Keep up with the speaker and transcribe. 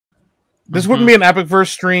This wouldn't be an Epic Verse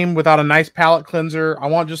stream without a nice palate cleanser. I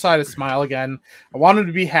want Josiah to smile again. I want him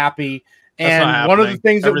to be happy. And one of the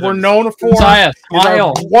things that we're known for Josiah, is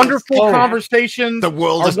our wonderful conversations. The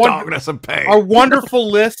world is darkness and pain. Our wonderful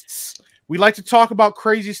lists. We like to talk about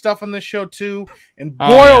crazy stuff on this show too. And boy,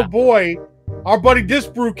 oh boy, our buddy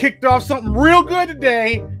Disbrew kicked off something real good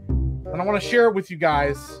today. And I want to share it with you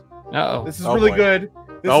guys. This is really good.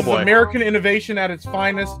 This is American innovation at its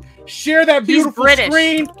finest. Share that beautiful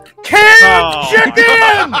screen. Canned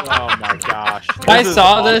chicken! Oh my gosh. I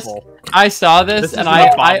saw this and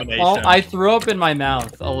I threw up in my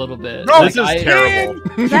mouth a little bit. No, this is terrible.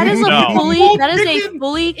 That is a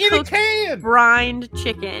fully cooked brined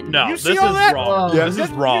chicken. No, this is wrong. This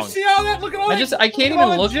is wrong. You see all that? Look at all that. I can't even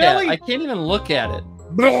look at it. I can't even look at it.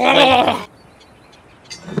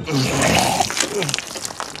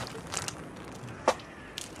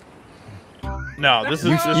 No, this is.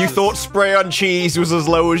 You thought spray on cheese was as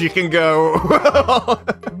low as you can go.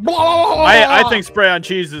 I think spray on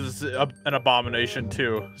cheese is an abomination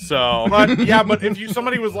too. So, but if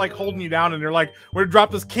somebody was like holding you down and they're like, "We're gonna drop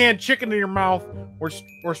this canned chicken in your mouth," or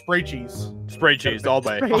spray cheese, all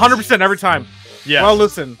day, 100% every time. Yeah. Well,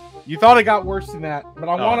 listen, you thought it got worse than that, but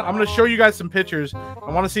I'm gonna show you guys some pictures. I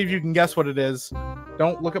want to see if you can guess what it is.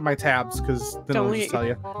 Don't look at my tabs because then I'll just tell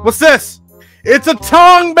you. What's this? It's a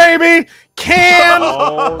tongue, baby! Canned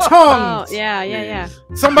tongues! Oh, yeah.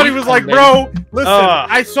 Somebody was like, bro, listen,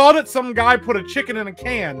 I saw that some guy put a chicken in a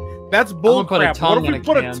can. That's bull crap. What if we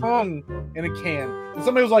put a tongue in a can? And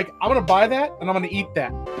somebody was like, I'm gonna buy that and I'm gonna eat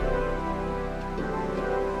that.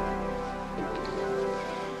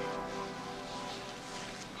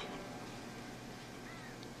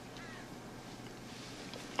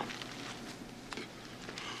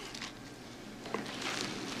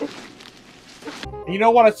 You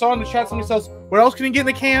know what I saw in the chat? Somebody says, "What else can you get in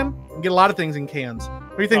a can?" You can get a lot of things in cans.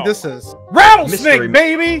 What do you think this is? Rattlesnake,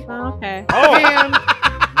 baby. Oh, okay. Canned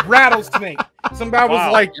rattlesnake. Some guy was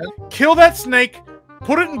like, "Kill that snake,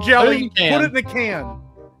 put it in jelly, put it in a can."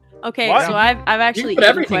 Okay, so I've actually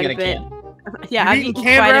eaten quite a bit. Yeah, I've eaten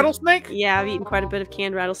canned rattlesnake. Yeah, I've eaten quite a bit of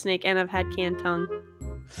canned rattlesnake, and I've had canned tongue.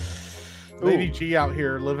 Lady G out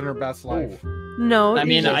here living her best life. No, I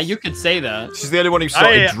mean, you could say that. She's the only one who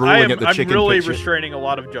started drooling at the chicken. I'm really picture. restraining a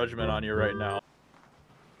lot of judgment on you right now.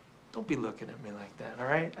 Don't be looking at me like that, all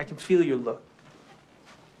right? I can feel your look.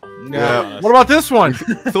 Yeah. What about this one?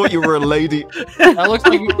 Thought you were a lady. That looks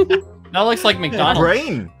like McDonald's.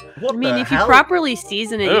 Brain. What I mean, if you properly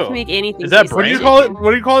season it, you can make anything. Is that brain? What do you call it? What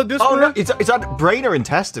do you call it? This Oh no, it's that brain or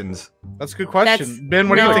intestines? That's a good question. Ben,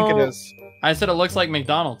 what do you think it is? I said it looks like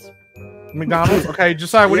McDonald's. McDonald's? Okay,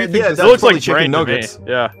 Josiah, what do you think? It looks like chicken nuggets.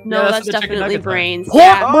 Yeah. No, that's definitely brains.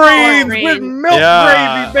 Pork brains with milk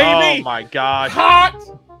gravy, baby. Oh my gosh. Hot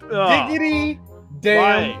diggity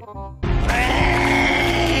damn.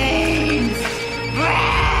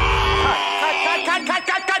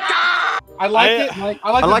 I like it.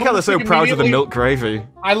 I like how they're so proud of the milk gravy.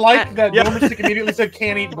 I like that Norman immediately said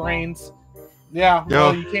can't eat brains. Yeah,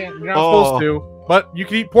 well, you can't. You're not supposed to. But you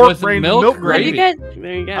can eat pork brains and milk gravy. There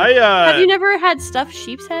you go. Have you never had stuffed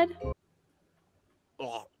sheep's head?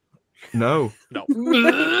 No.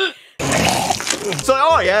 So,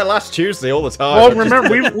 last Tuesday all the time. Well, remember,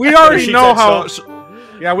 we already know how...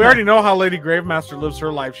 Yeah, we already know how Lady Gravemaster lives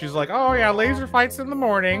her life. She's like, oh yeah, laser fights in the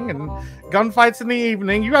morning and gunfights in the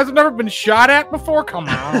evening. You guys have never been shot at before? Come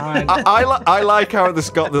on. I like how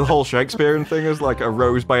this got the whole Shakespearean thing as like a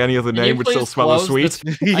rose by any other name would still smell as sweet.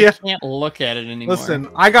 I can't look at it anymore. Listen,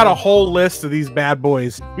 I got a whole list of these bad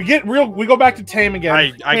boys. We go back to Tame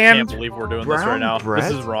again. I can't believe we're doing this right now. Bread?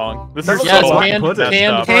 This is wrong. This is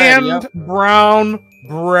canned brown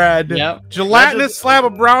bread. Yep. Gelatinous slab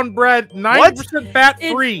of brown bread, 90% fat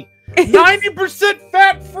free. 90%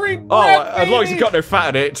 fat free bread. Oh, as long as you got no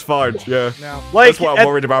fat in it, it's fine. Yeah. No. That's what I'm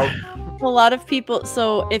worried about. A lot of people.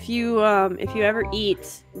 So if you ever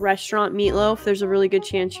eat restaurant meatloaf, there's a really good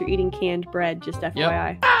chance you're eating canned bread. Just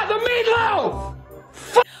FYI. Ah, the meatloaf.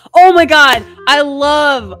 Oh my god, I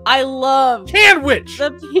love Sandwich.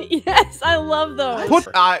 Yes, I love those.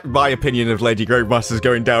 My opinion of Lady Gravemaster is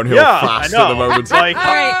going downhill fast at the moment.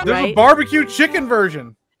 There's a barbecue chicken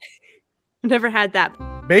version. Never had that.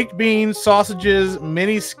 Baked beans, sausages,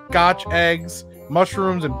 mini Scotch eggs,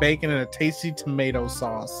 mushrooms, and bacon in a tasty tomato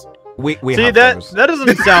sauce. We see that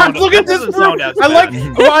doesn't sound. Look at this. I like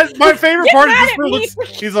my favorite part of this.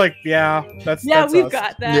 Looks, he's like, that's we've us.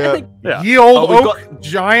 got that. Yeah. Ye old oak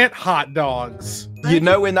giant hot dogs. You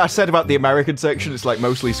know, when I said about the American section, it's like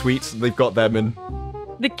mostly sweets. They've got them in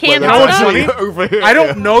the canned hot dogs. Over here. I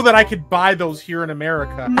don't know that I could buy those here in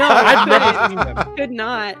America. No, I've never seen them. Could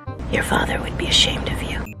not. Your father would be ashamed of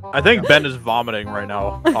you. I think Ben is vomiting right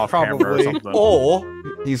now off camera or something. Or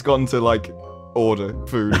he's gone to like order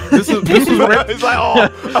food. This is He's like,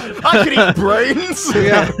 oh, I can eat brains.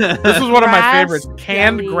 Yeah, this is one of my favorites.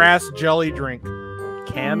 Canned jelly. grass jelly drink.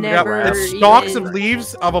 Canned Never grass. It's stalks of eaten.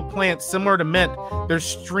 leaves of a plant similar to mint. They're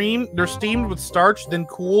steamed with starch, then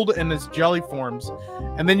cooled in its jelly forms,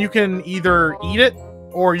 and then you can either eat it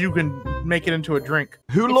or you can make it into a drink.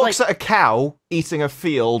 Who It's looks like- at a cow eating a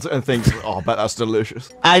field and thinks, oh, I bet that's delicious?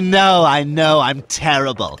 I know, I'm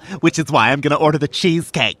terrible. Which is why I'm gonna order the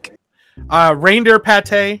cheesecake. Reindeer pate.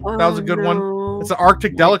 That was a good one. no. It's an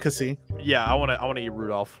Arctic delicacy. Yeah, I wanna eat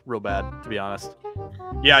Rudolph real bad, to be honest.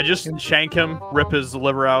 Yeah, just shank him, rip his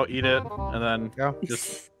liver out, eat it, and then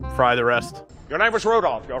just fry the rest. Your name is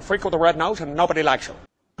Rudolph. You're a freak with a red nose and nobody likes you.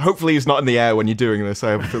 Hopefully he's not in the air when you're doing this.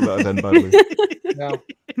 I feel that then badly. Yeah.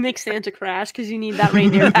 Make Santa crash because you need that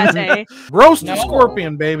reindeer pate. Roasted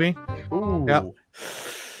scorpion, baby. Ooh. Yep.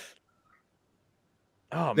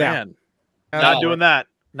 Oh Yeah. man, not doing that.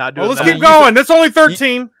 Not doing Well, let's that. keep going. That's only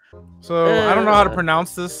 13. So I don't know how to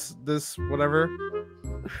pronounce this whatever.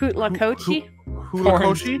 Hootlakochi?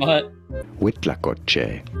 Hulakoshi? But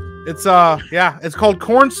Huitlacoche. It's it's called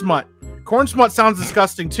corn smut. Corn smut sounds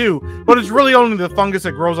disgusting too, but it's really only the fungus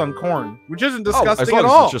that grows on corn, which isn't Oh, as disgusting long at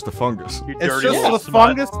as all. it's just a fungus. You It's dirty just little the smut.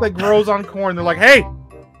 fungus that grows on corn. They're like, hey,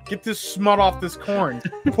 get this smut off this corn.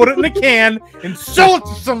 Put it in a can and sell it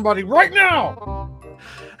to somebody right now.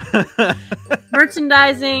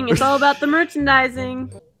 Merchandising. It's all about the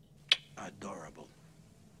merchandising.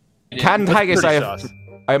 Canned That's haggis, pretty sus.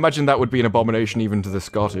 I imagine that would be an abomination even to the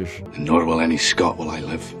Scottish. Nor will any Scot while I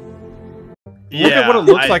live. Look at what it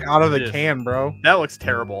looks I- like out of the just- can, bro. That looks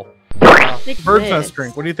terrible. Fix Bird's this. nest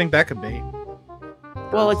drink. What do you think that could be?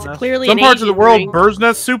 Well, it's Bird's nest? clearly Some an parts of the Asian world, drink. bird's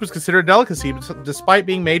nest soup is considered a delicacy, despite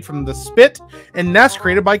being made from the spit and nest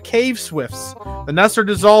created by cave swifts. The nests are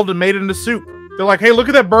dissolved and made into soup. They're like, hey, look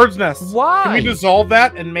at that bird's nest. Why? Can we dissolve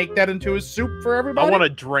that and make that into a soup for everybody? I want to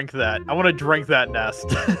drink that. I want to drink that nest.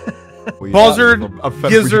 Buzzard, I'm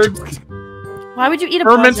gizzards, Why would you eat a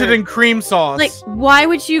fermented buzzard? in cream sauce. Like, why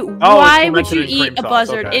would you? Oh, why it's would you fermented in eat cream a sauce,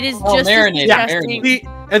 buzzard? okay. It is Oh, just marinated, disgusting.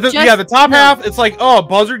 the top half, it's like, oh,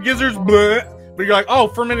 buzzard gizzards, bleh. But you're like, oh,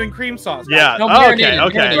 fermented in cream sauce. Yeah. No, Oh, okay. marinated,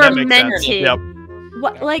 Okay. marinated. That makes sense. Fermented. Yep.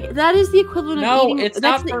 What? Like that is the equivalent of no, eating. it's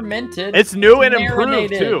that's not fermented. It's new and improved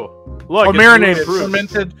marinated. too. Look, Oh, it's new and marinated, improved.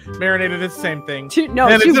 fermented, marinated, it's the same thing. No,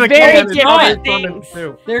 And two in a very can, it's different fermented things.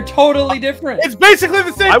 too. They're totally different. It's basically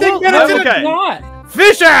the same I thing, will- but it's in okay. a Not.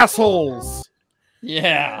 fish assholes.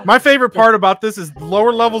 Yeah. My favorite part about this is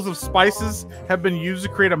lower levels of spices have been used to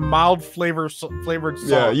create a mild flavored sauce.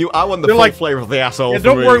 Yeah, I want the They're full like- flavor of the asshole. Yeah, for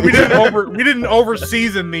don't me. worry, we didn't over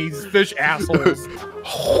season these fish assholes.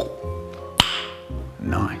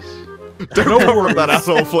 Nice. Don't cover up that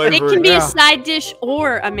asshole flavor. It can be Yeah. a side dish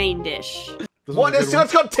or a main dish. This What? one's a It's good one.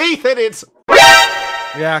 got teeth in it.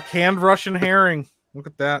 Yeah, canned Russian herring. Look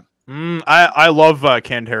at that. I love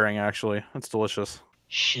canned herring. Actually, that's delicious.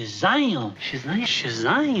 Shazam! Shazam!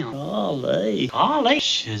 Shazam! Olé! Olé!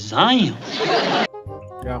 Shazam!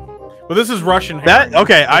 Yeah, but this is Russian herring. That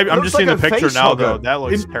okay? I'm looks just seeing like the a picture face now, hugger. though. That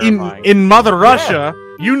looks in terrifying. Mother Russia,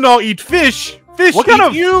 you know, eat fish. Fish What eat kind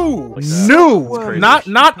of- you? Like that. New, That's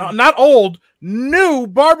crazy. not old. New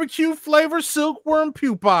barbecue flavor silkworm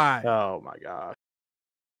pupae. Oh my god.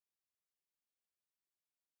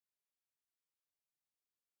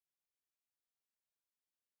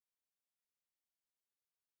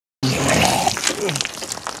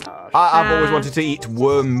 I've always wanted to eat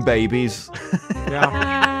worm babies.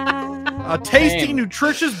 Yeah, a tasty, Damn.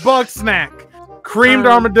 nutritious bug snack. Creamed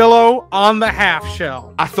armadillo on the half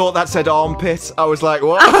shell. I thought that said armpit. I was like,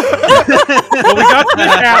 what? Well, we got fish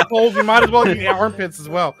assholes. We might as well eat armpits as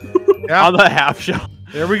well. Yeah. On the half shell.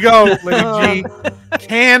 There we go, Lady G.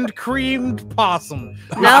 Canned creamed possum.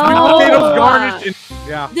 No. Potatoes garnished in...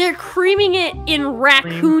 Yeah. They're creaming it in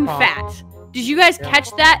raccoon pop. fat. Did you guys catch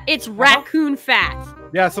that? It's raccoon fat.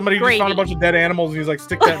 Yeah, somebody just found a Gravy. bunch of dead animals and he's like,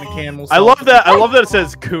 stick that in a can. We'll I sell love it." that. I love that it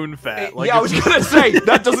says coon fat. Like yeah, I was gonna say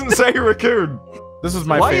that doesn't say raccoon. This is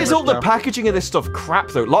my Why favorite. is all the though. packaging of this stuff crap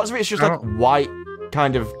though? Lots of it's just I like white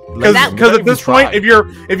kind of. Because linen. Don't at even this try. point, if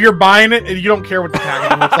you're buying it, you don't care what the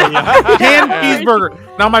packaging looks like. Canned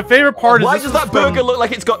cheeseburger. Now my favorite part Why is does this that is from- burger look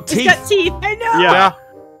like it's got It's teeth? got teeth. I know. Yeah.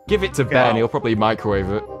 Give it to Ben. He'll probably microwave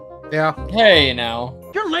it. Yeah, Hey, now.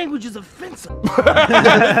 Your language is offensive.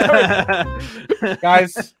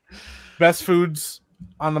 guys, best foods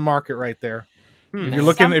on the market right there. Hmm. If you're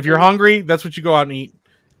looking, if you're hungry, that's what you go out and eat.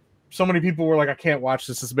 So many people were like, "I can't watch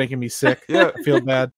this. It's making me sick." Yeah. I feel bad.